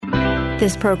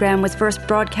This program was first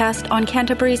broadcast on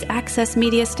Canterbury's access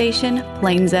media station,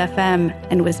 Plains FM,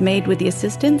 and was made with the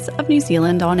assistance of New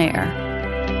Zealand On Air.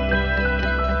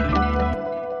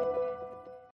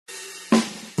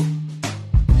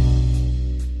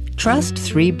 Trust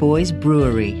Three Boys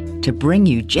Brewery to bring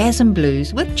you Jazz and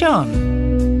Blues with John.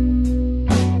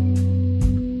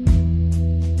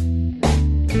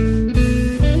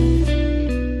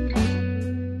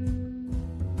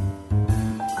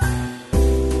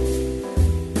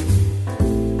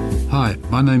 Hi,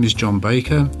 my name is John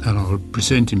Baker and I'll be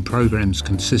presenting programmes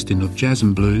consisting of jazz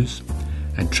and blues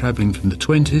and travelling from the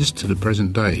 20s to the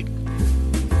present day.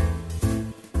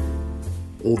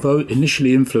 Although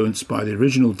initially influenced by the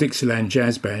original Dixieland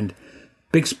jazz band,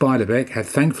 Big Spiderbeck had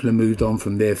thankfully moved on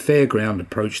from their fairground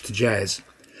approach to jazz.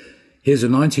 Here's a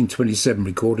 1927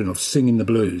 recording of Singing the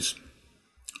Blues,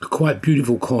 a quite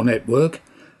beautiful cornet work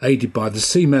aided by the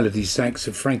C melody sax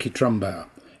of Frankie Trumbauer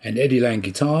and Eddie Lang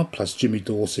guitar plus Jimmy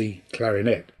Dorsey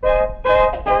clarinet.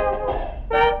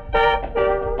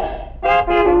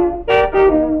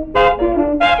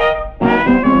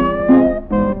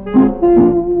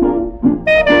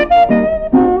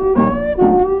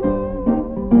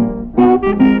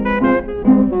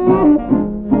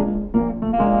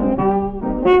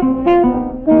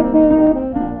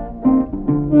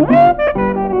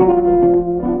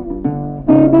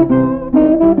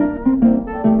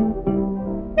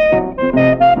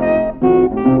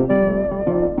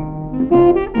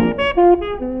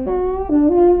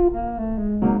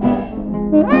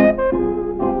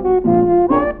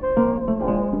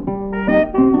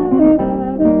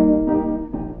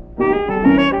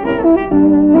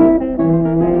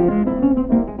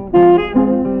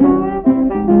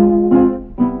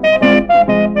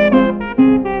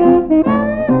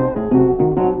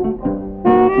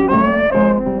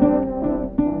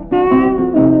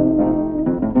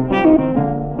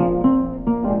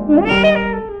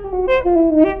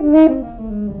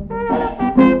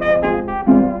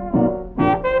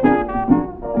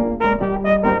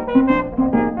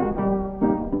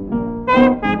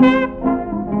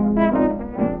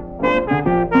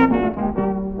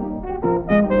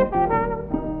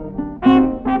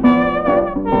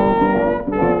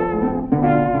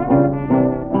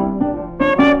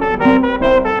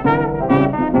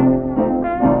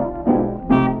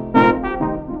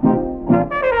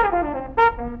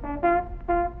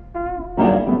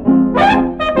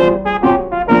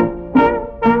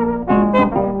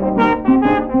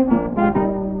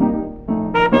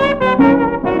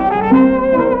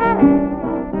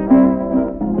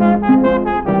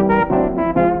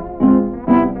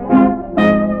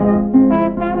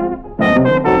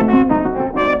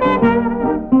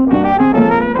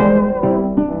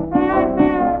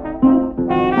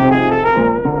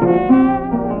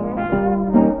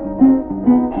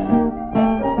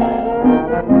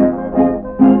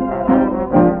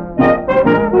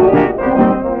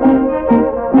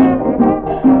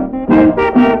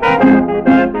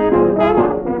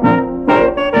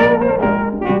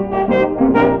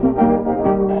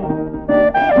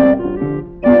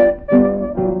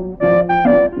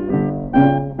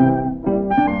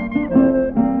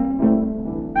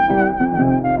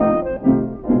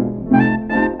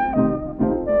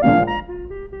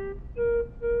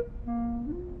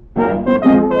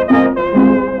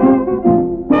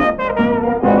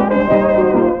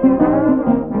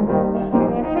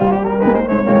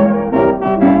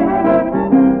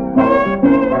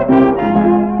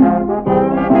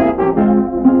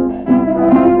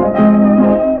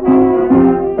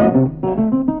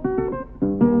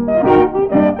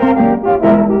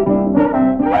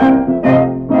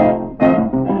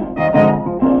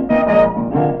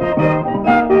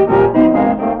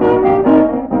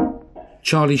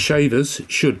 Charlie Shavers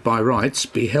should, by rights,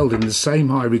 be held in the same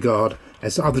high regard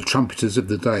as other trumpeters of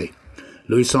the day,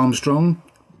 Louis Armstrong,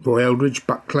 Roy Eldridge,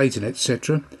 Buck Clayton,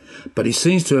 etc., but he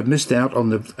seems to have missed out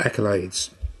on the accolades.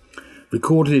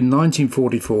 Recorded in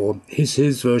 1944 is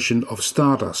his version of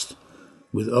Stardust,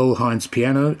 with Earl Hines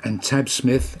piano and Tab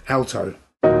Smith alto.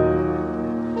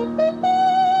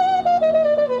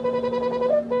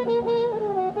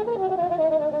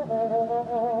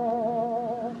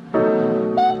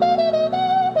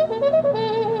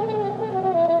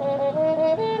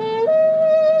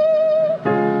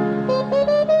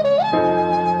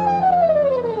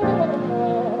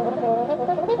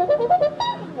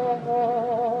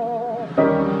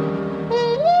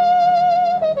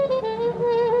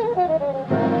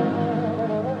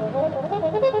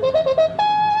 Thank you.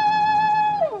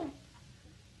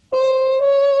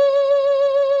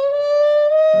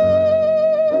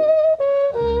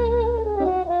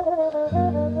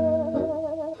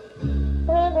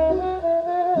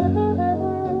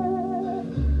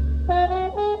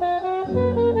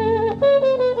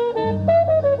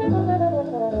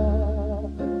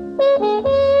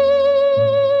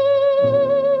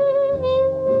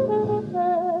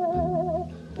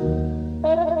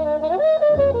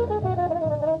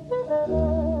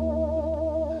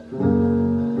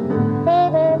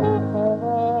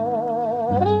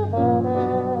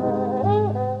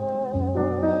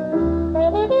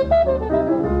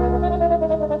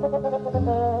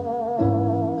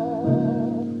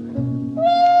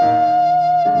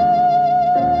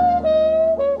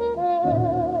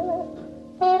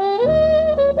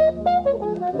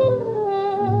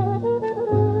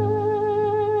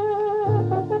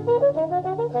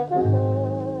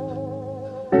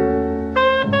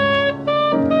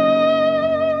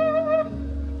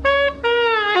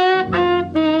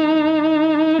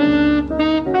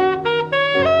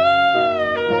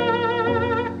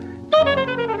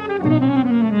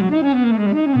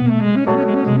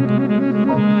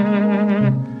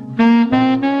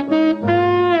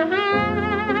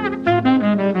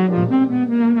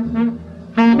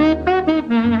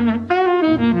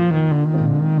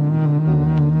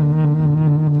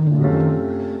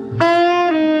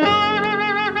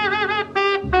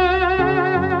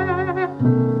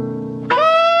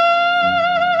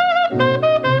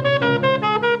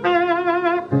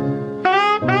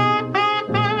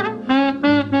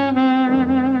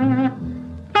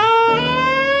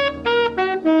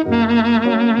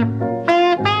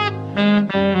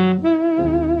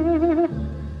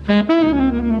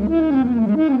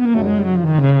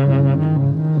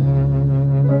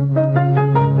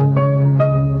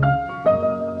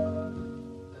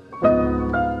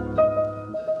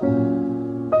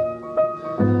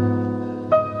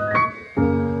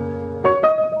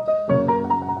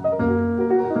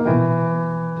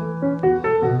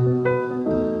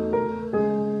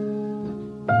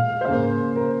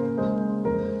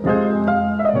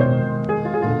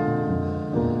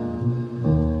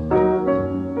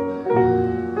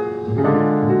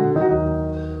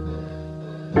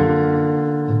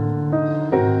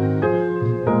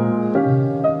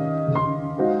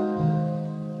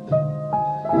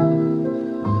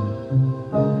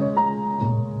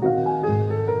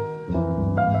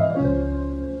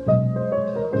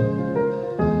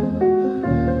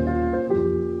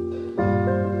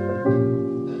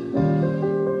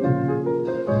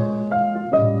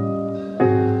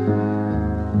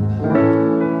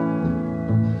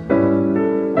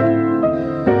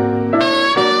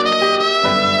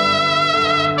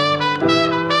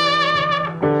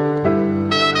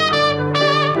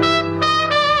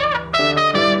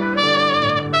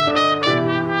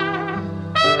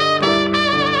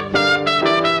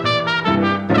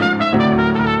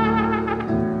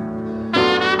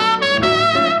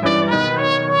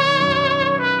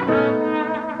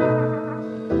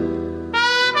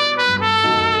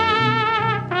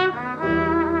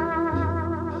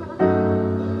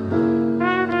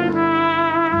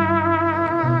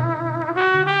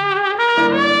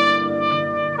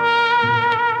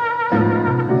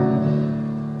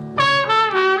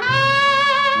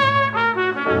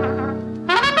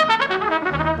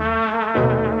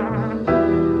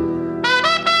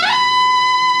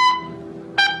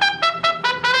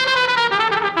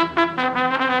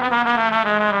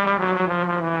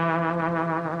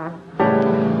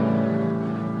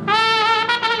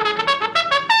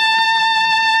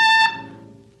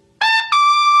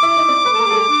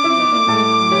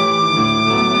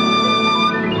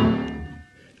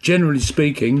 Generally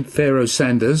speaking, Pharoah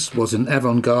Sanders was an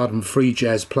avant-garde and free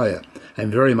jazz player and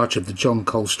very much of the John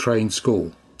Coltrane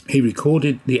school. He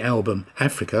recorded the album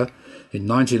Africa in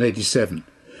 1987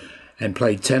 and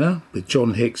played tenor with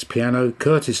John Hicks piano,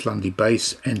 Curtis Lundy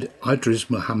bass and Idris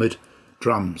Muhammad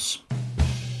drums.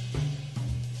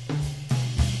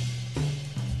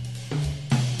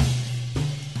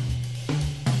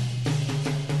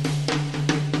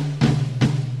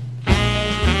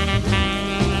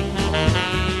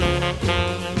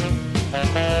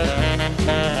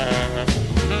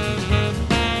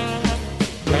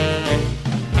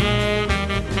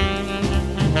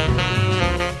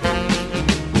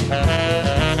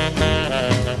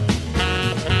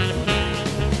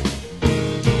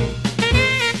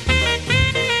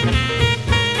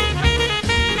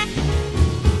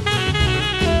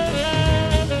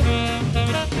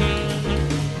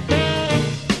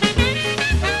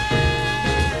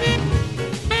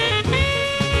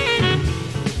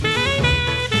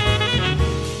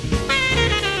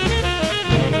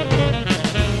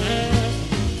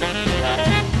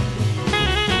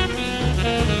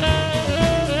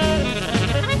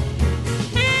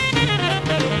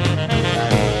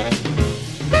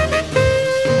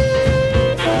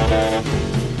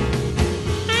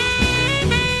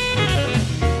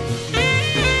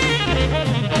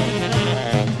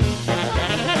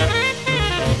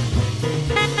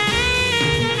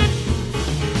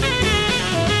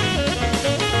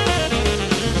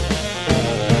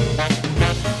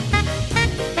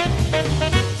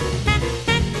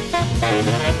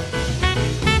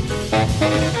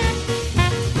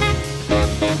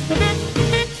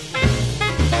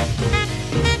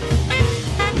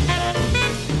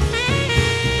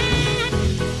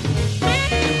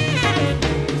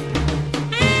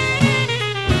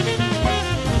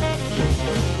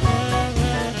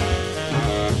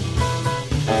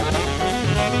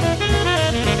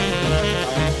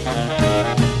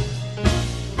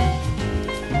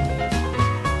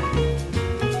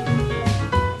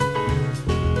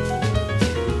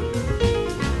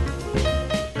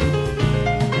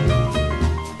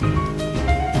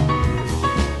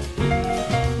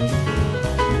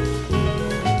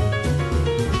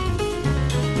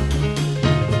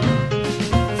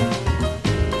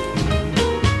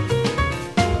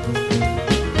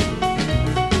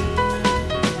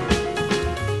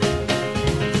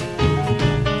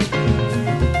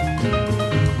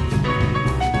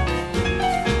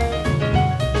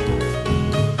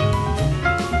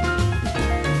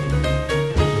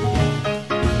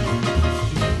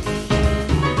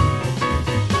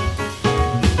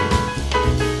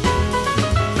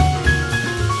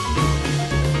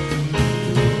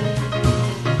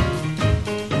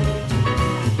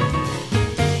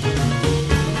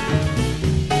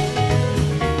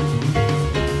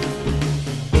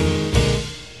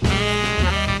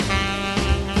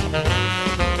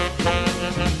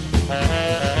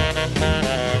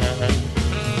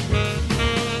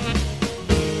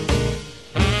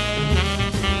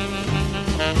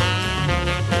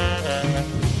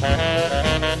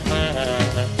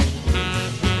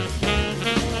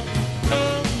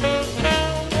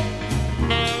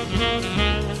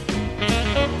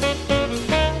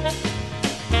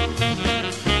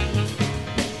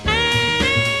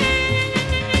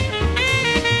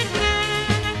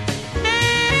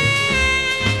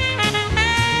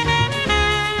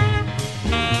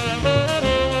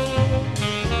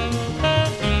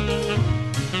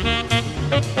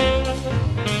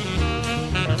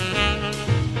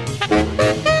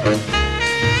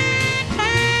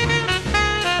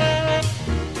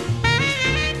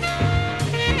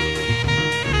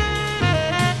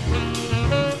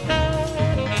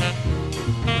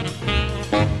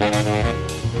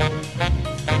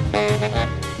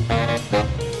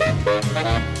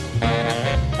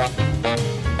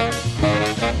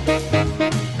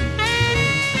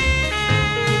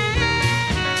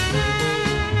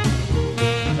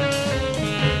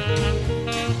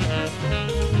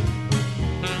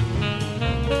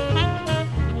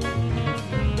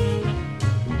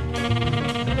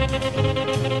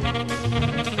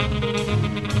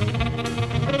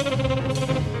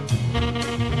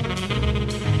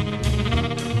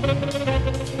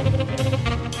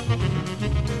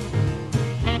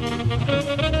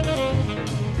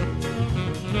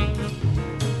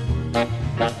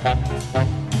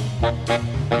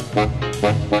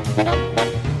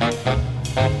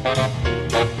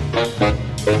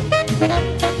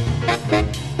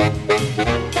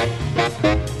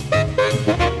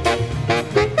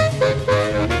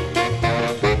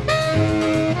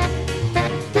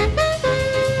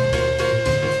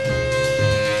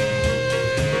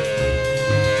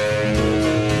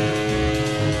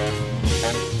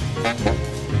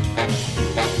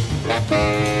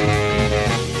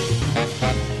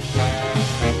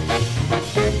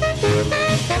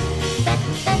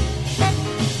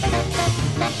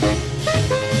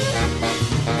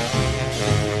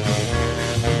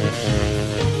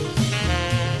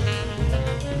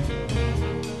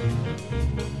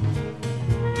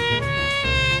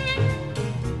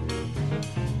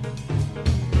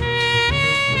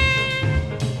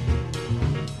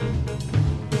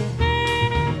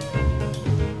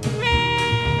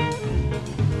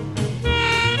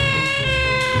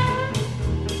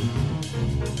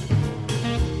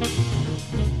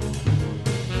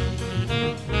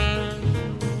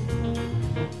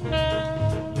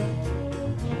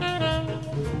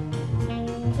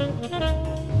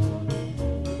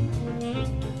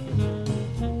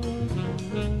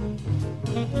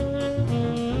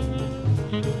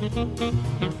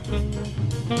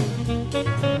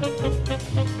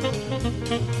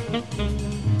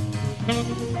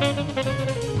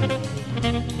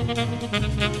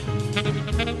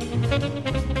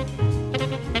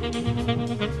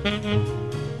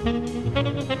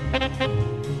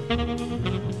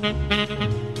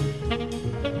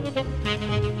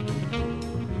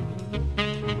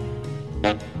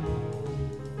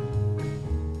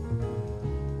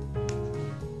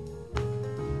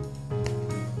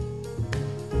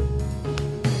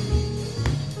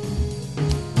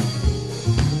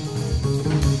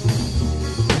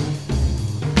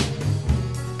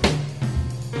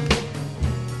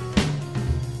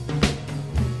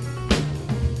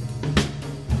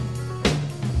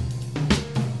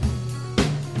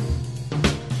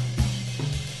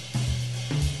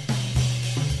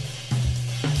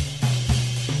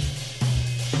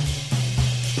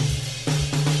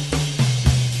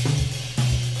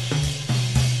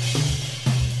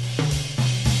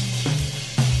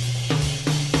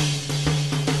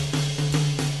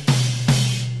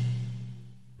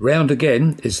 Round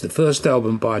Again is the first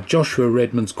album by Joshua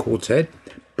Redman's quartet,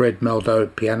 Brad Meldo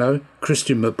piano,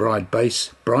 Christian McBride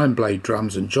bass, Brian Blade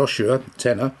drums and Joshua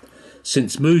tenor,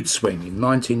 since Mood Swing in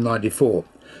 1994,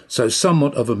 so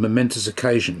somewhat of a momentous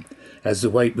occasion, as the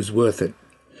wait was worth it.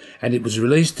 And it was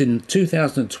released in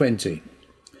 2020.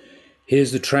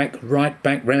 Here's the track Right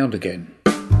Back Round Again.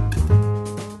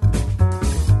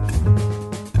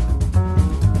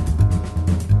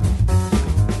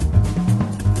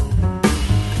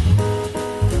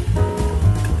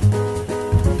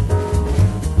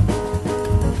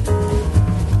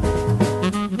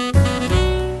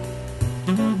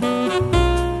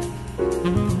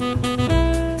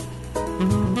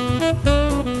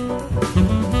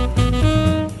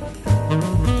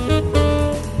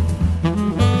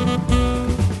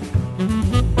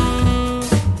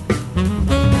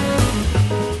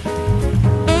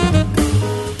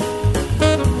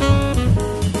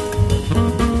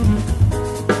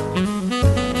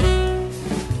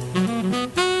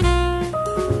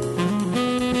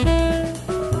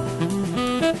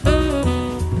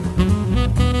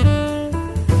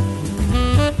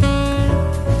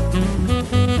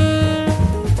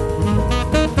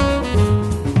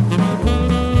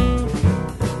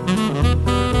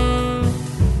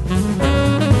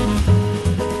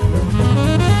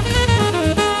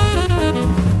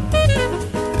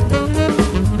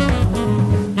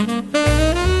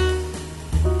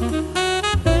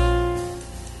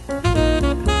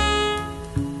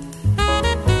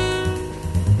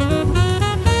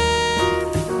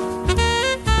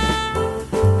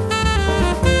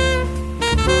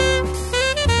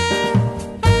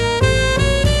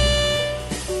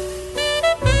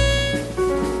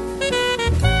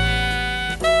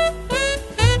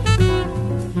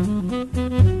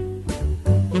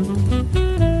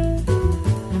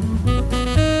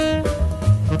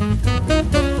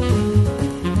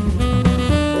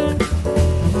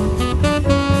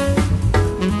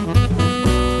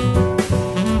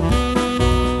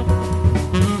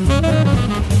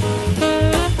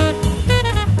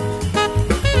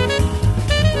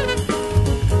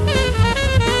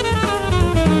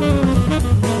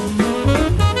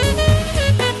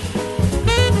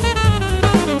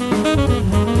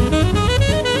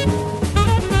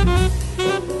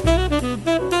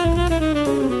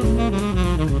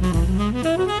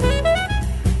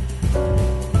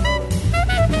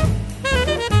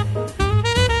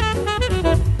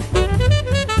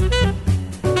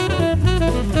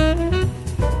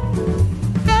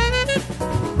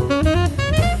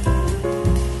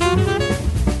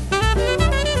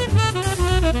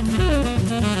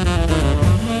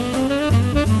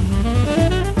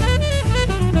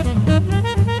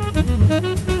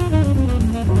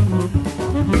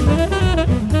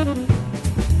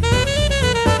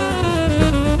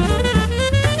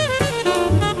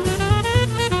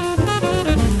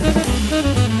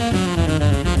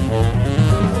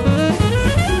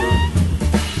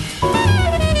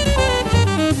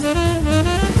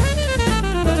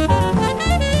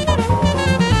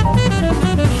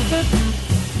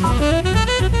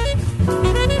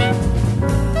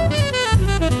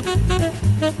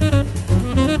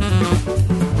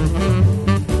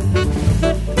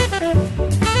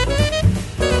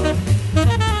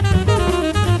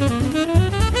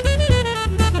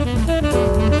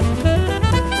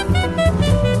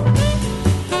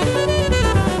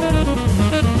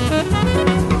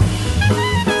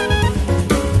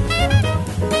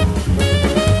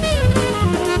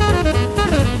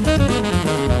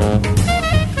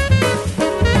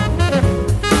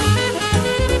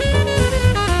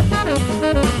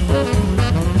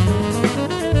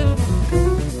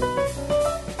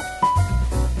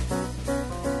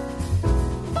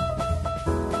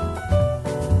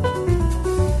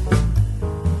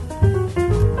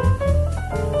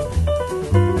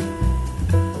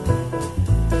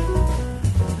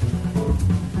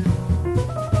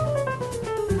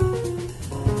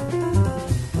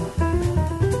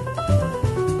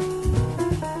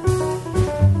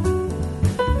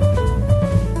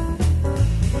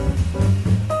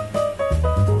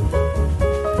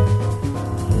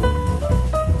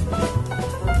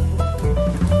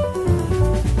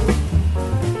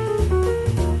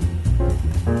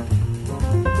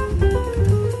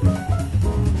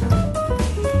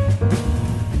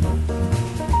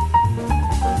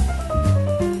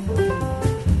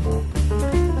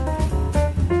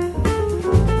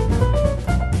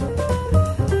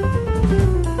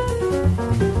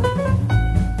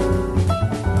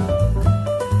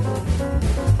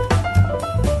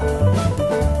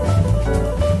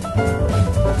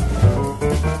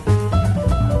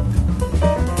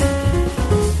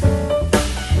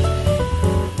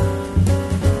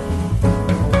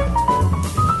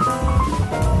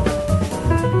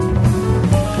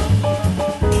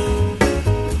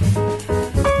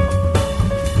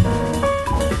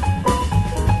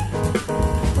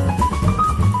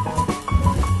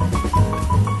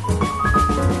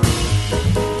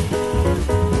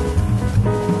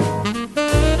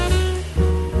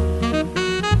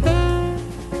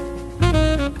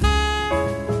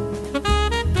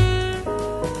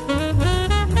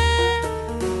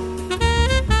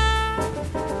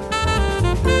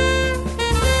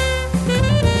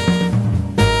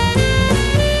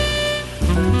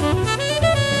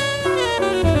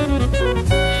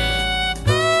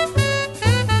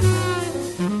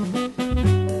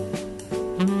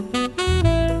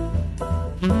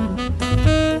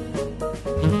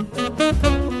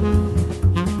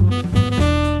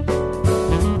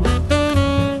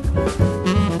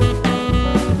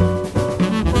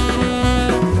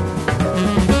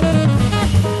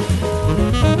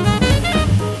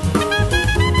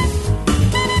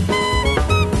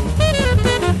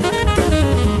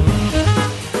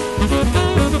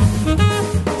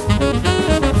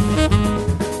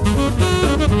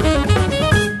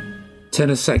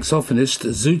 Tenor saxophonist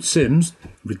Zoot Sims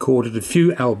recorded a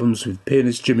few albums with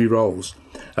pianist Jimmy Rolls,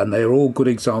 and they are all good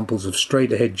examples of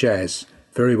straight-ahead jazz,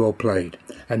 very well played.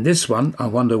 And this one, I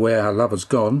Wonder Where Our Love Has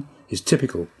Gone, is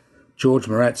typical. George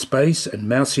Marat's bass and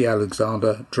Mousy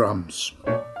Alexander drums.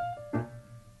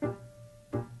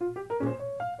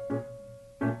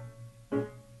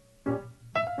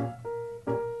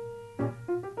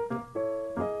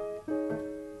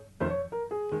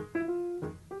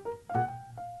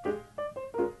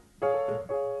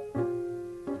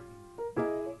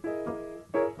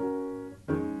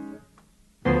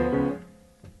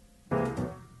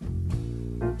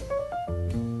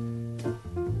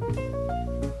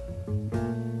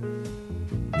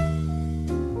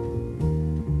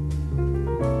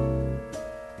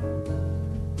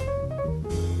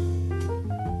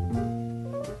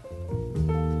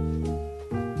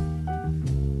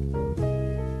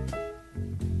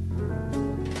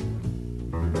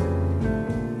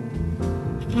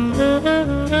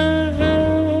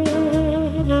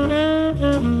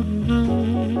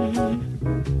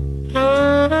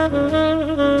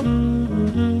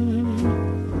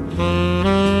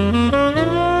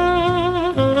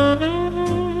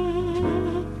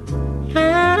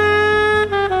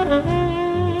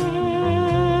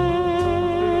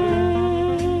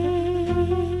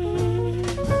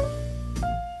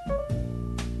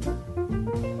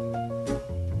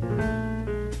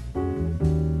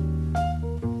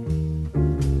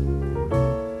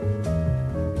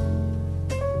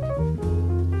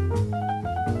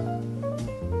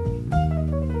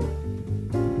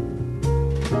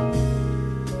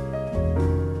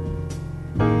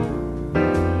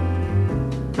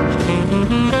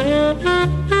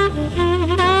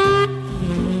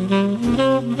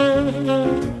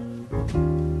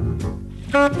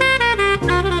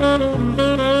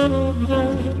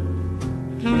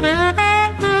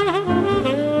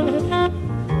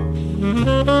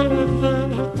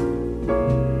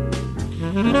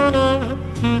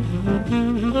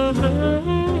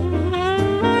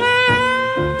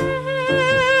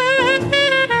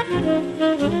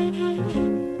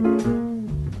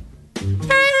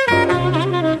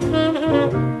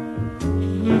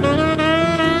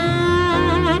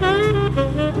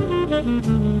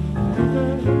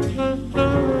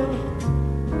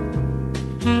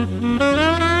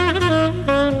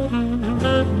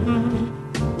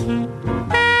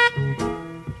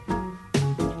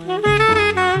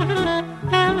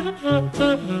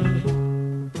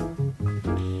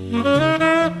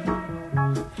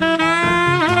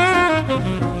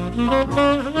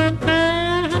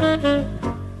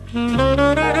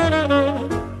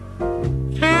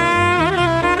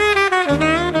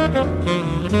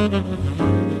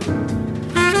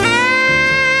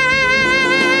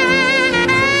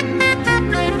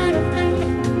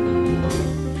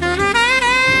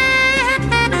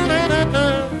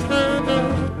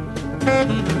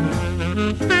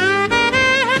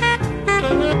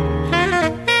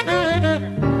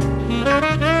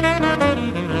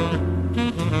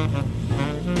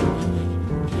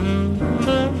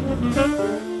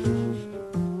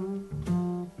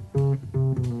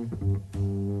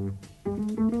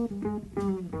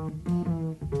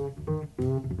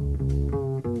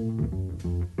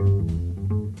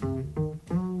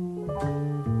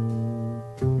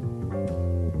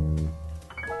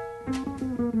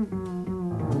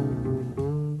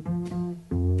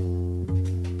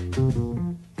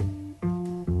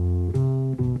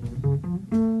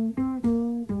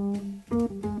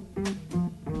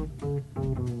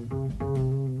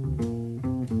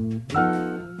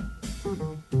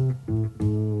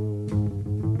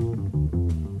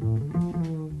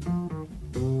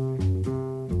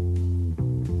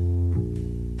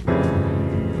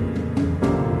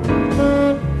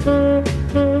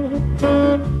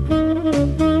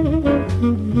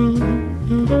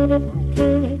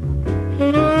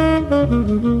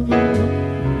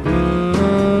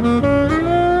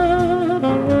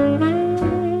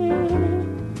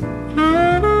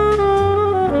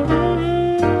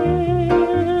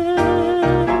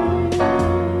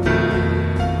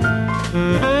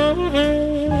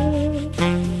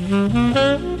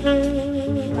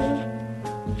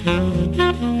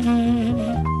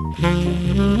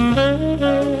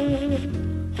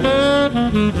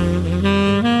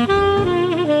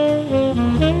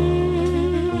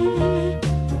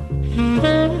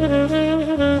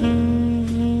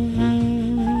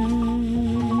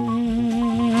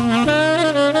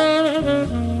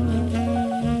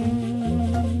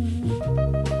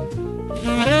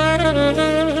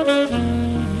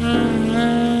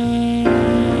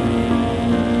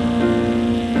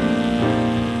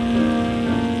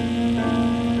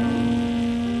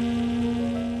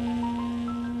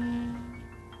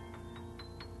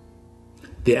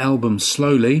 The album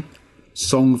Slowly,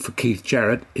 Song for Keith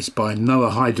Jarrett, is by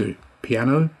Noah Haidu,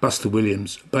 piano, Buster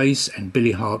Williams, bass and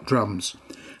Billy Hart drums,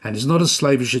 and is not a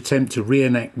slavish attempt to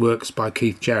reenact works by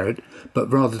Keith Jarrett,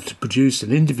 but rather to produce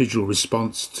an individual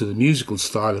response to the musical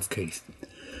style of Keith.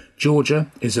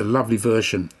 Georgia is a lovely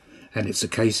version, and it's a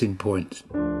case in point.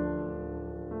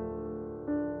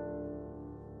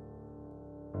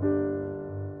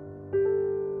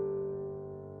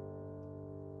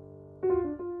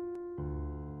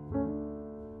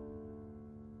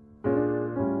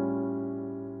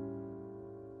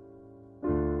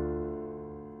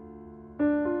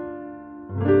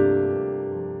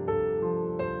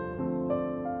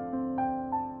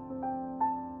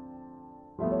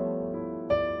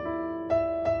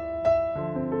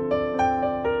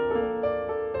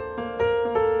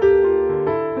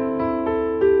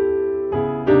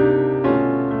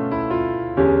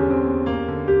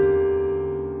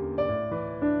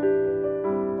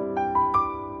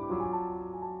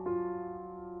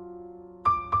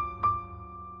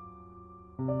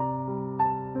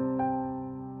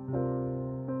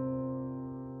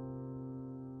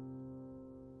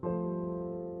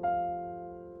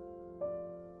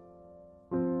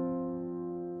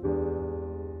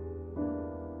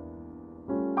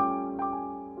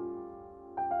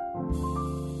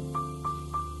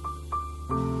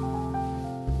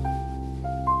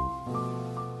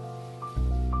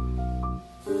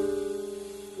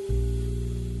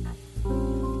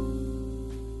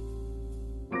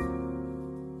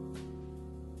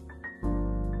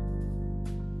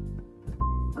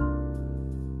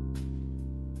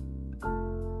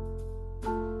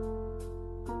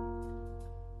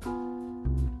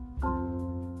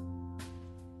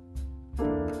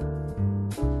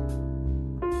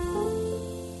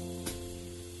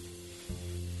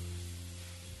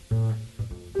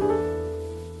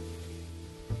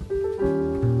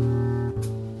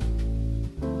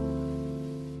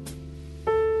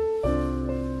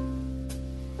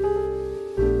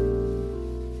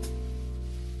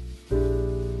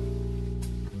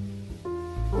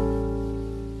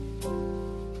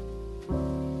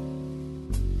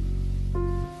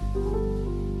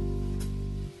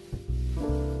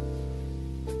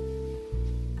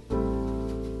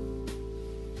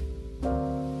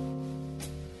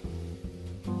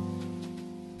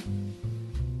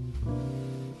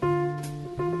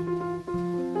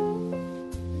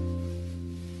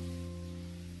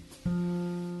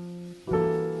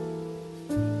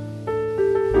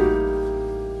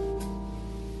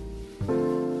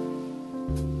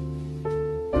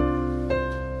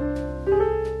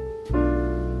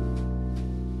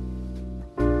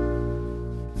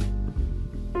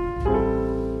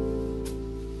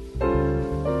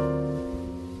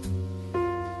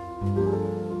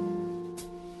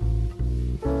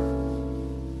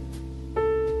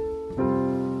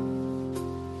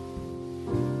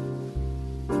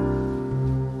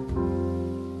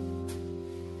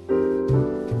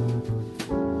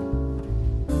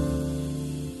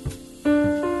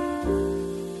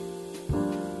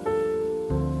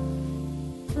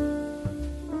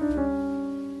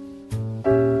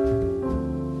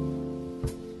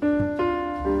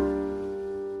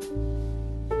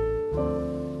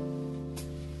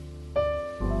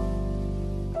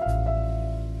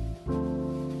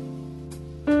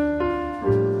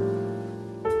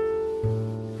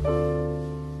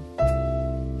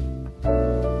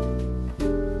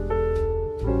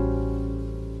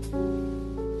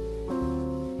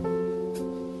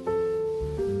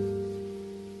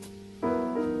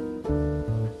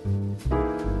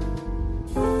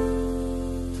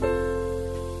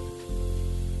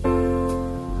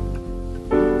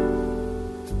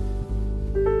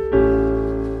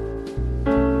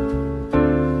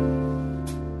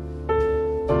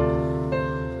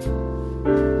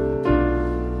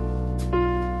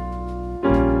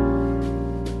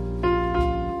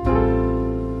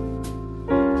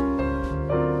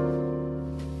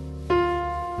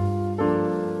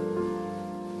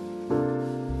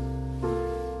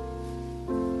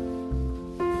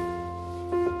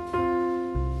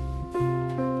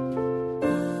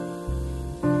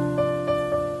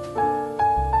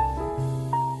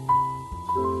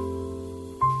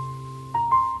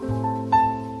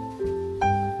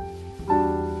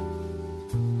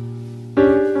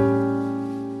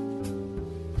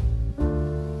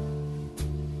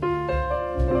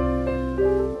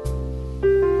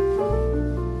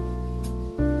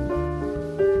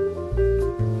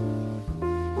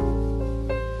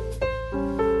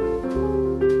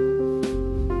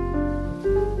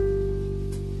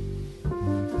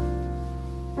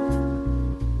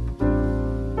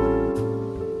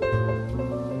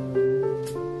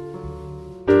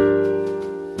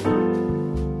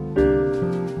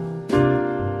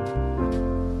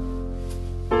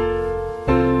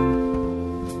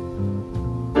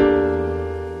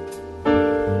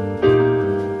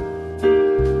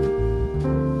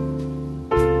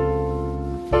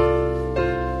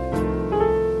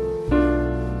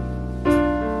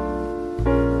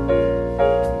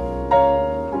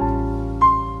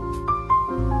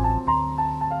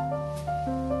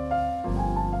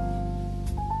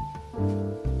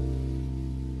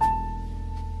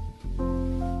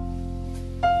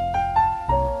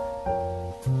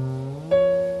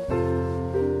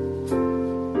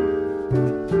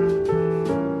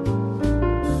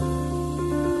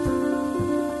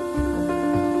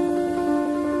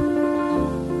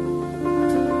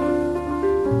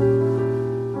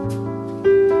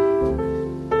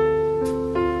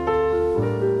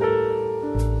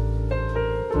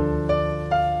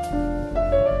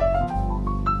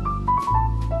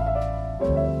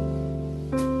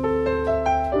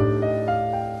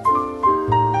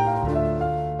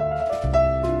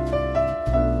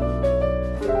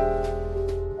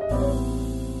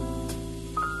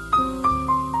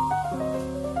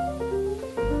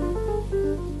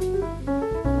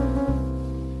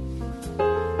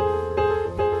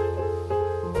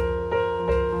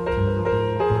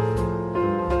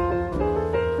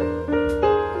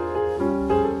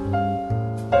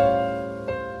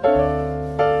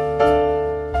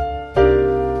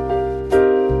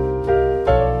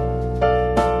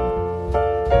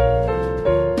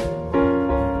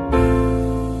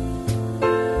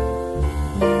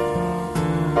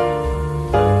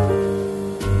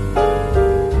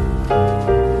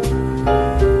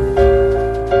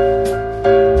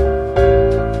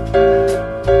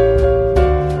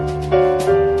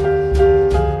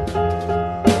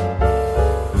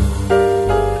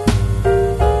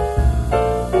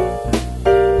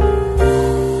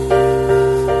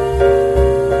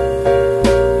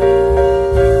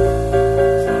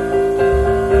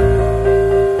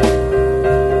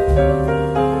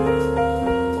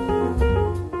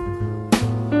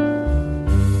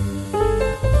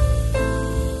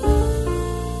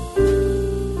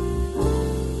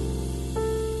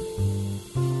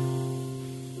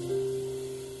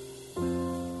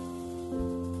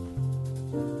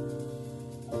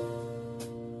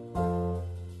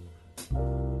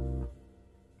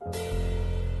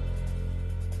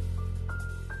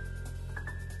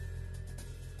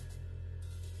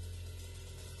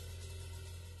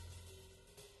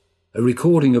 A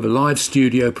recording of a live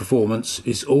studio performance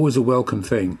is always a welcome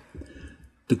thing.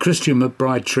 The Christian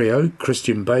McBride Trio,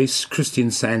 Christian bass, Christian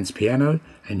Sands piano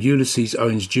and Ulysses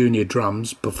Owens Jr.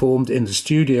 drums performed in the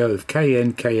studio of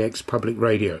KNKX Public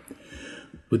Radio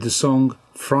with the song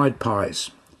Fried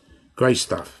Pies. Great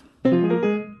stuff.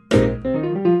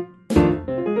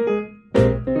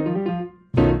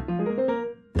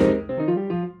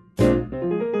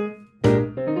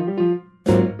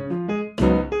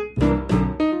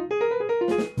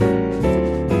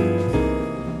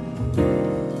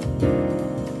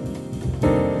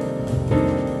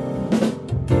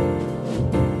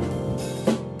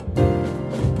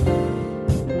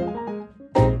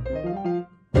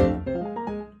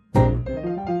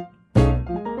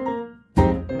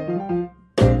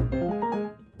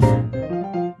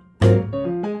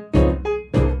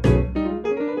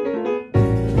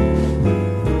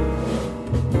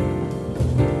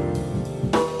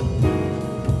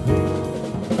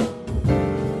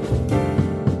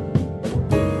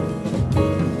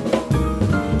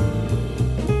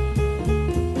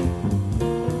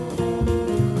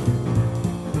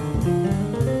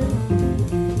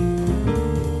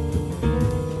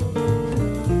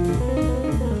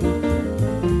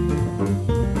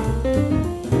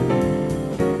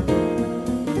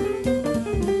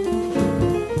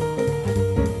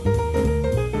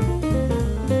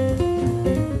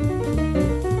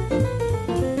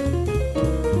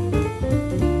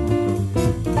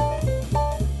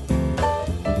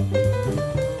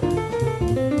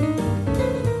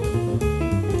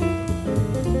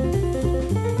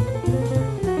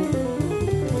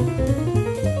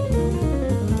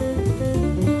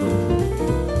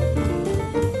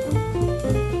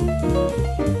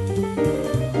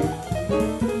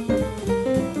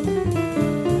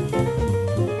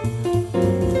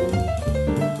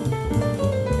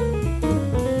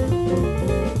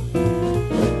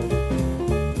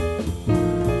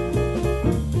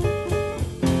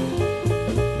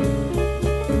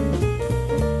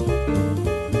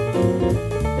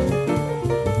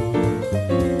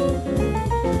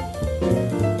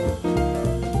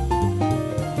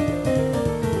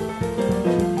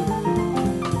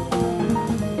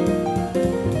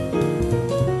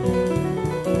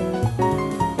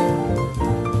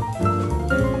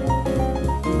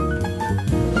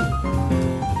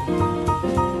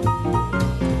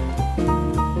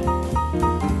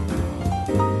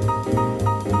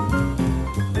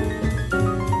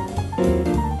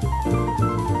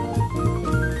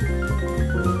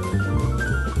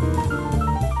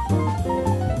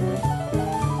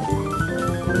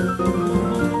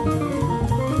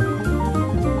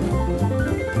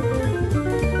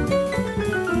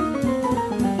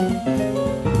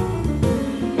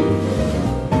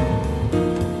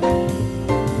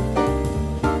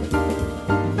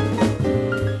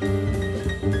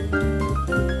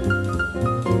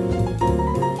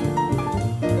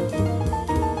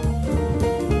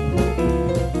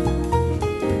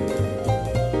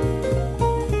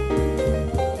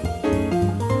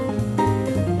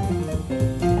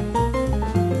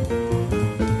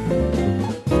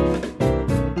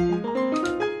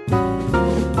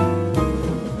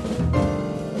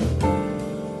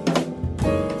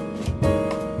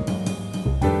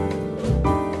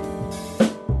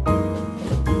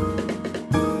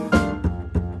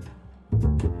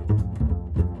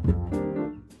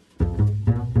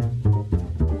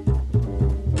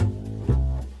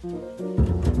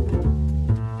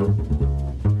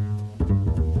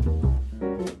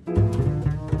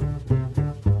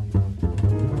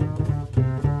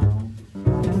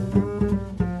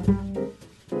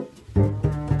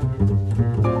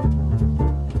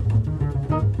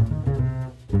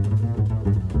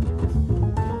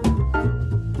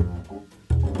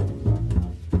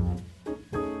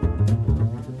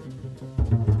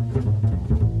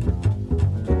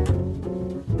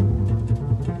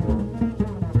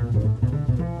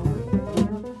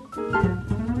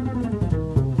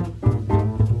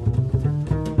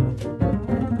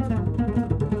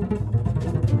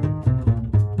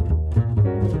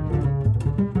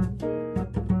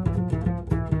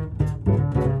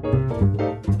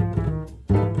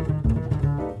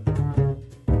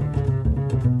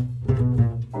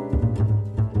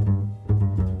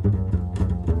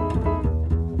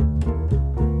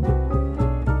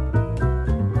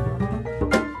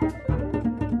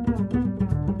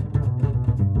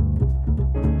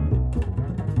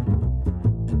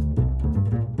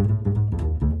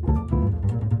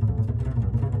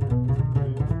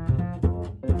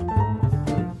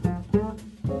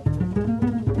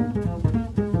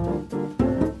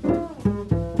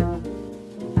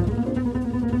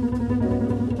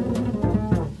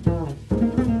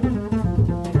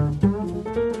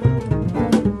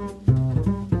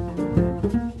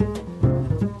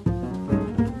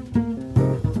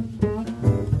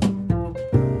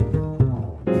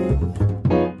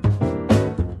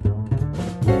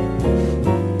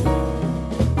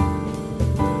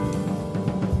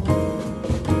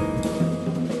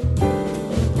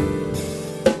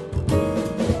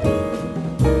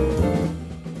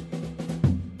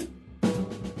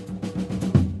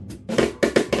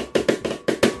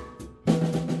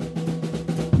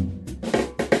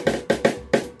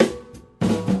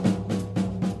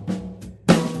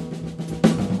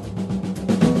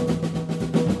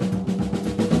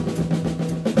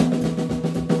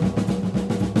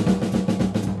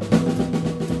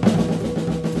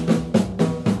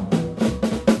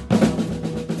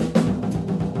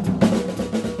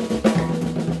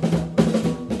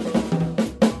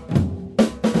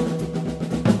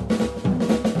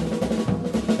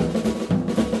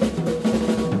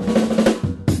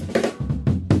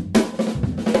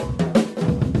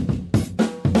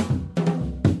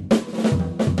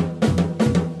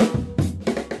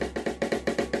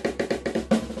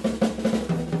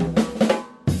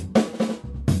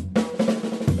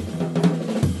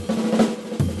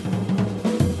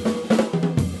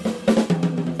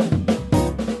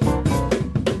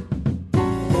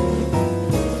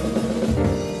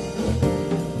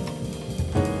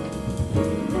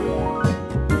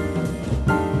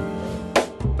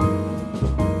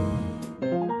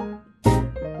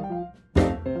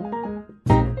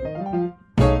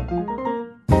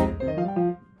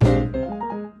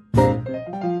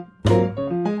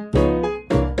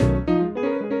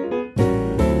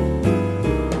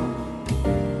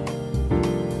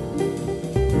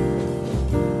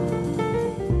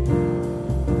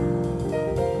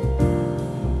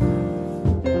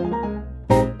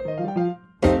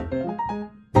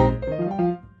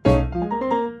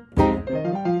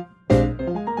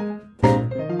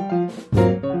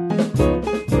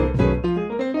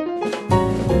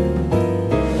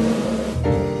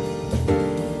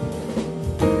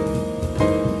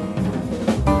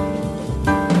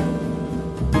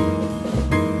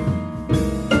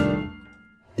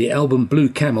 The album Blue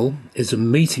Camel is a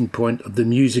meeting point of the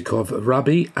music of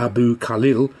Rabbi Abu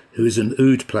Khalil, who is an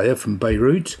oud player from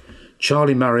Beirut,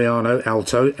 Charlie Mariano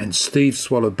alto and Steve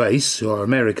Swallow bass, who are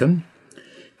American,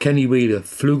 Kenny Wheeler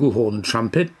flugelhorn and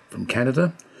trumpet from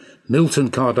Canada, Milton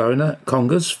Cardona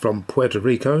congas from Puerto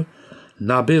Rico,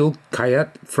 Nabil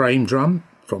Kayat frame drum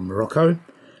from Morocco,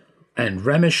 and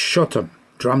Ramesh Shotam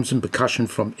drums and percussion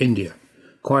from India.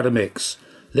 Quite a mix.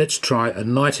 Let's try A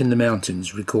Night in the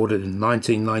Mountains, recorded in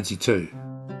 1992.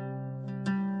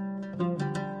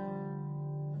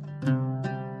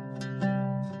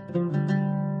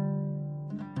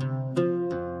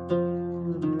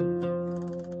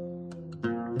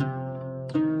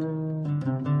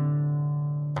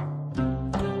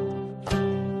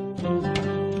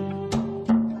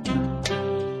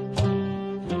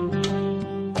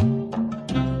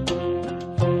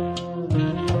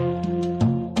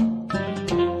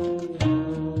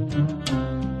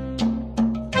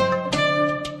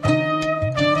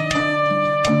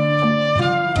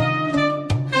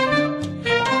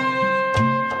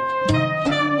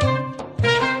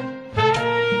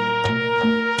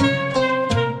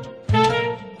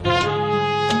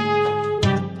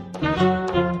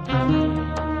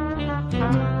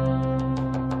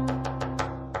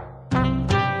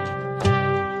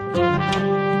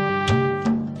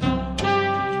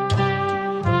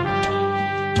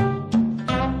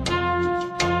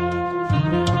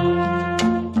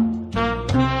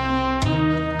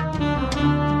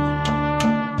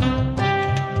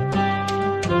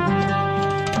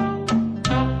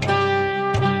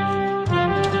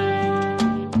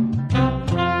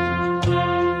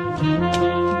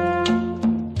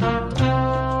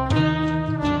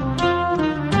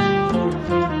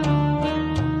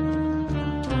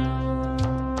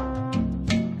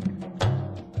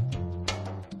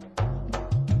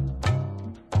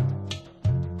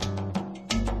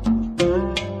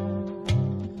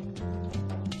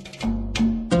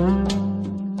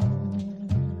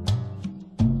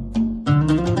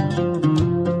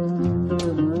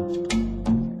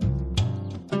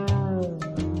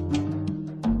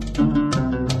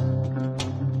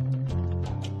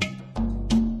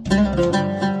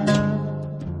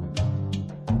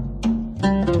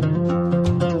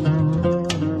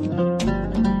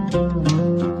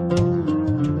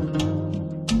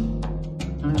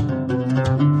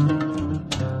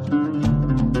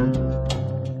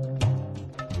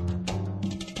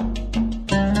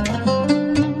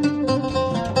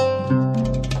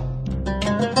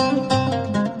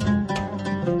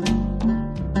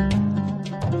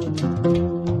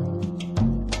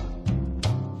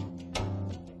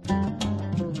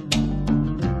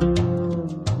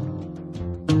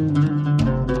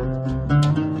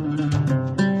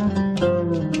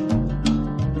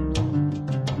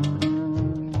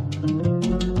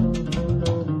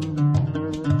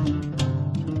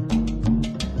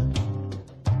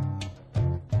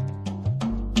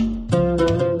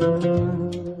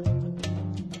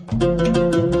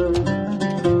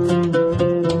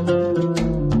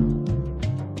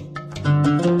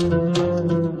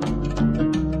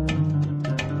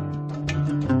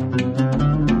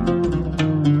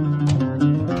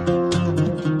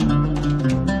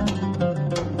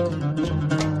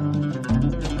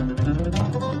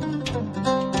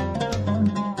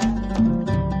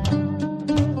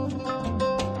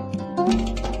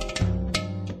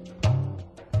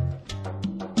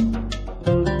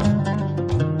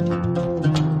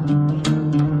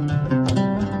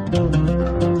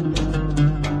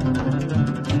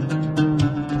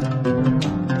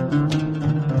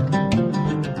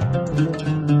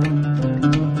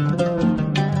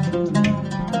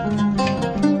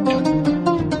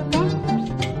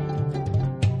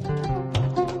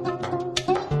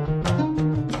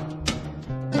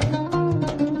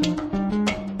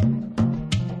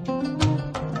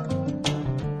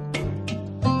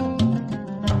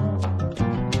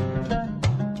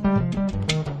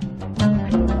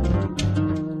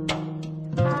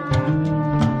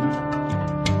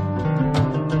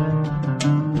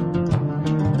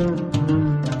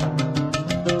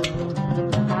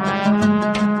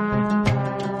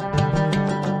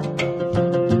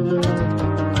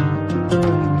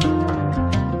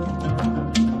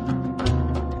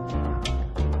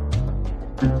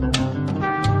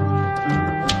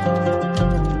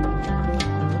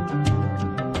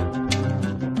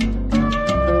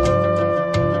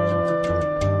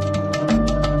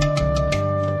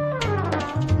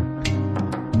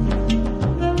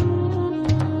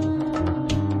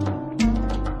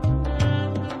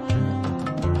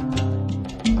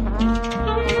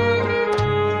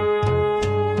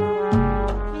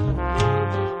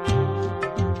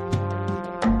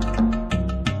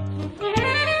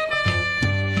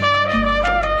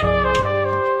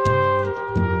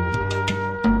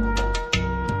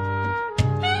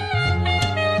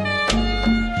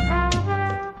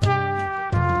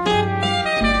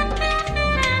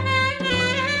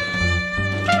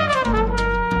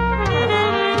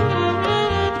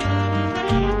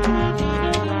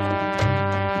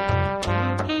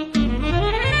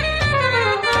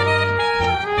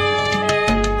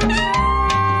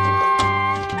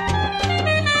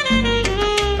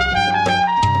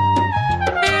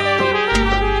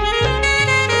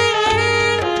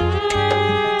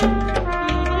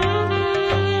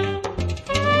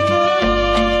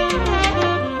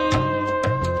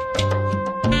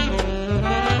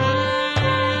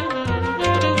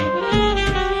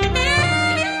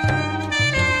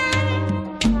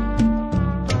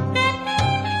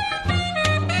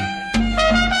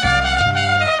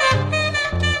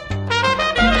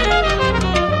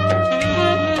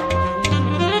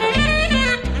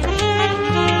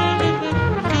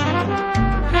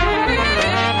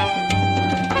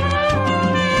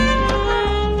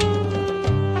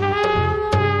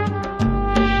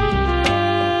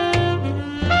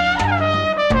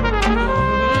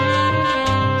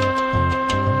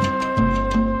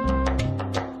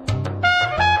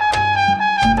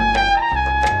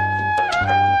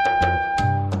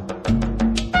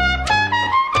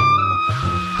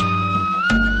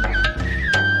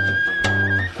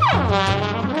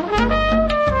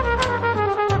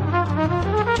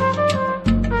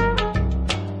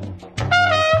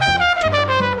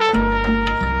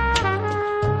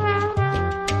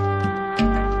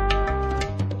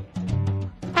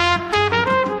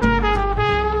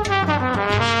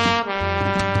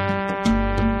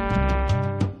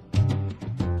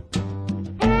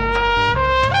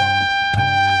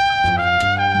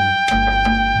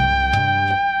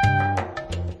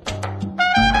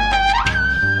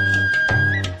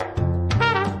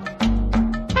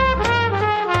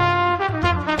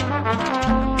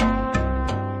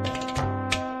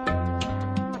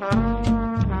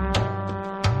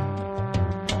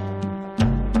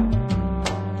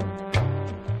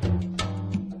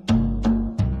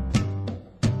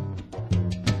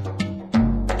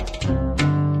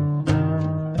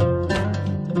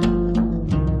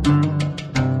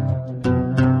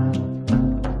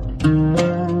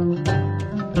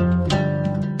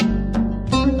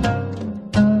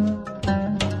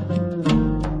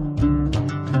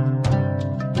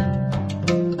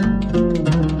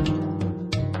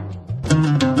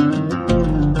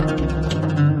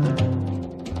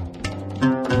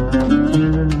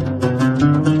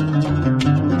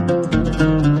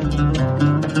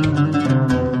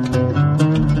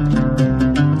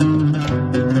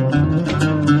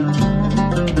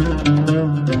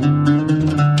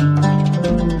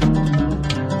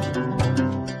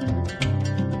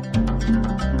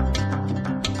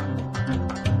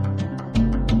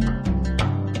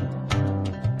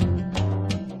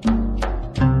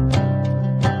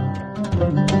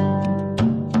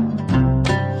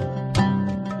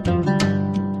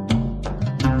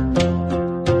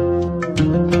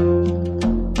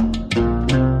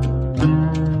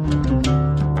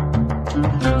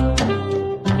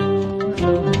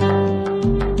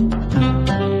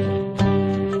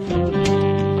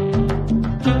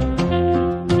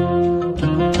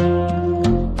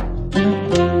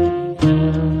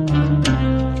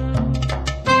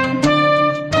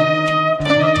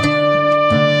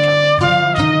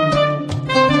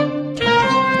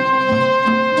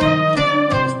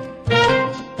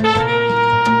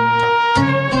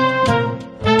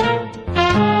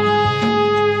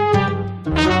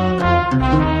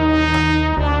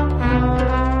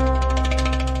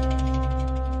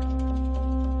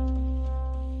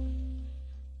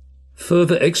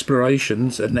 Further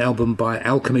Explorations, an album by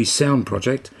Alchemy Sound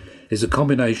Project, is a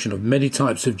combination of many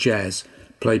types of jazz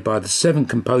played by the 7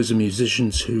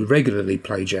 composer-musicians who regularly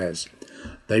play jazz.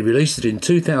 They released it in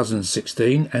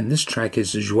 2016, and this track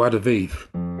is Joie de Vivre.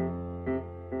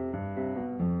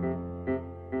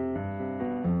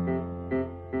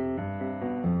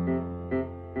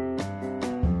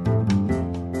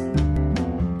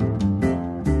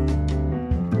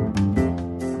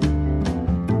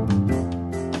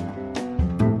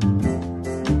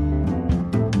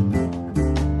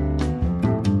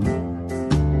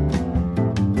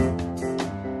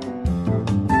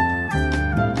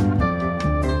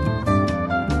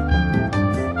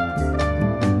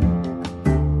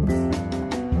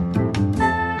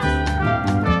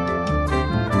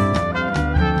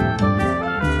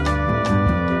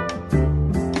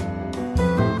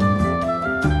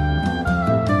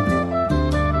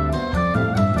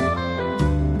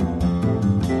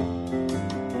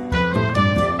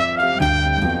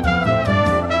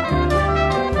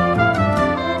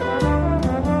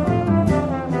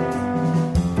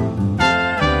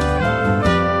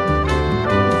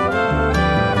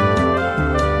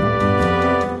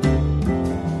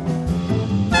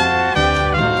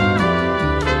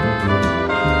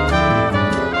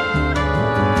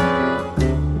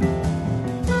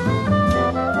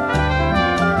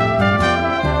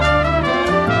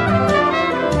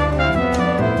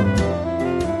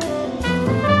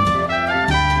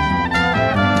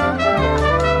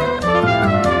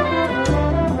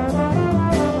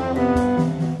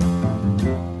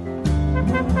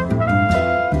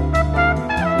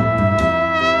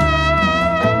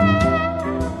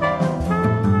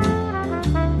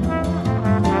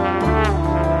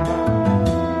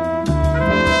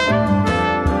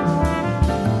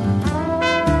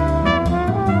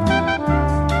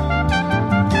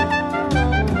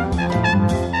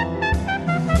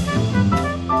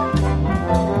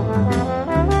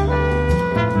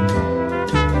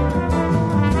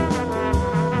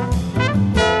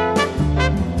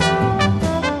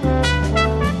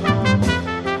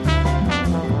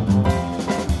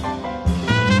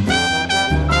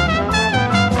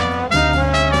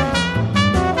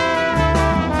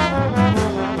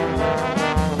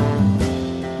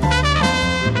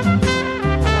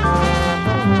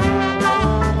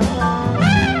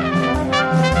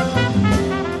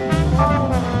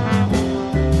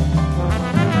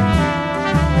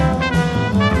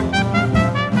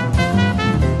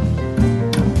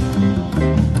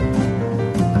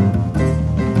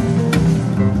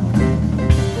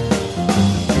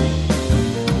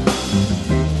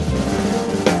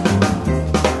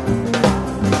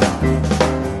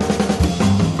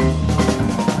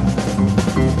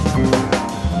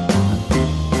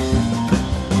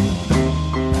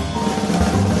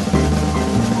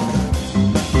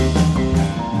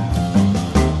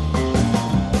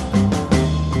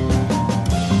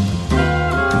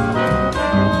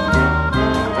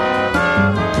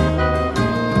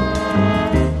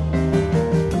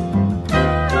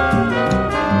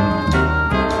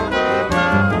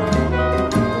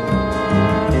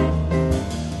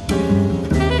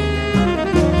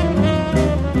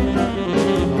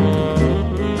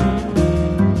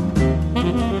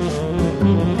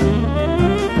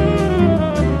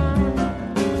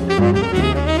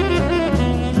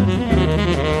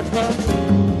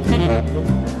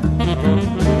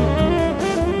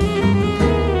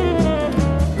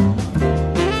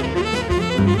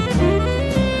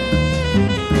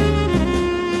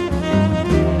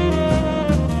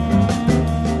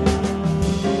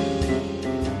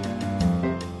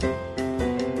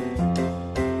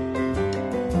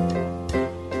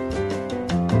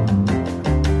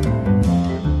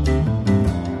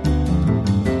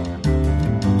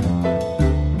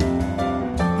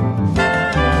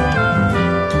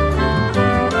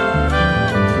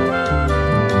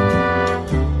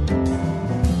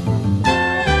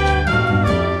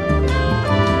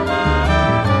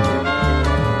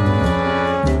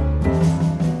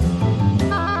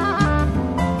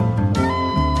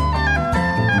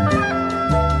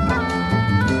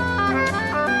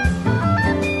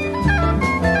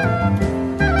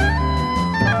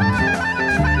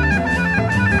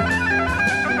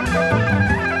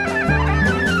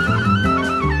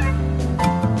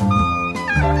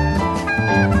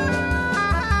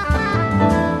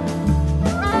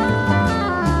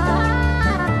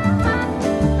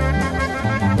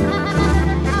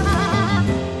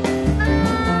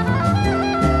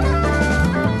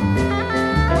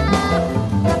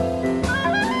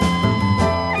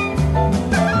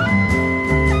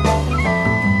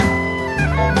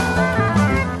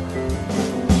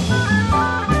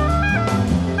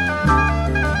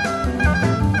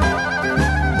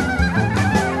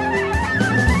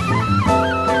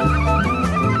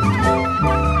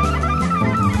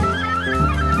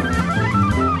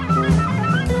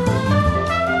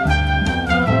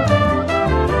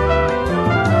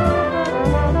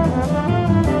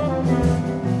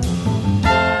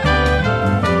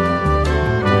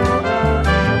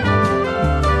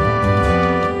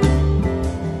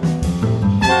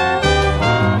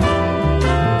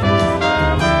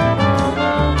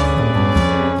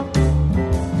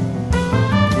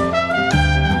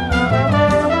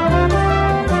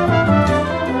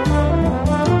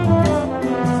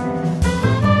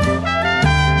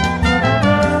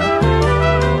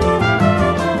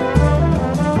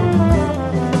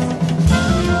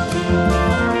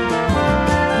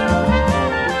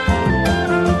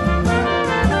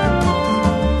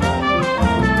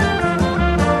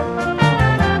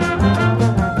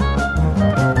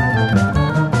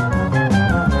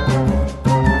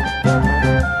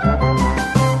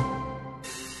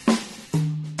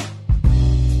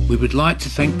 We would like to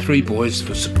thank Three Boys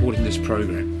for supporting this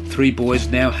programme. Three Boys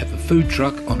now have a food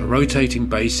truck on a rotating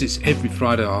basis every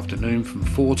Friday afternoon from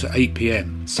 4 to 8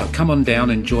 p.m. So come on down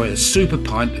and enjoy a super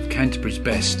pint of Canterbury's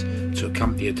best to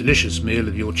accompany a delicious meal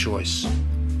of your choice.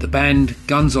 The band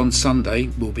Guns on Sunday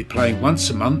will be playing once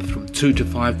a month from 2 to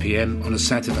 5 p.m. on a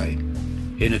Saturday.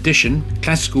 In addition,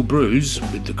 Classical Brews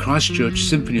with the Christchurch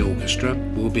Symphony Orchestra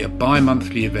will be a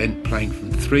bi-monthly event playing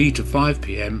from 3 to 5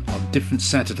 p.m. on different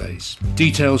Saturdays.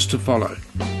 Details to follow.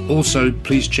 Also,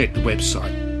 please check the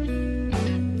website.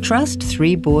 Trust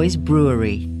Three Boys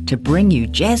Brewery to bring you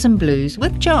jazz and blues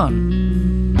with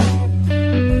John.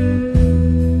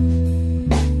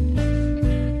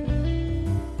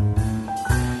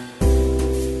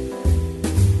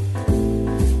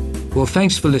 Well,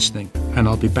 thanks for listening, and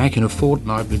I'll be back in a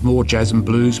fortnight with more Jazz and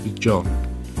Blues with John.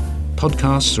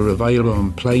 Podcasts are available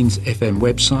on Plains FM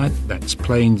website, that's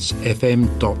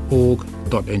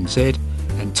plainsfm.org.nz,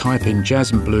 and type in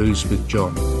Jazz and Blues with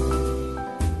John.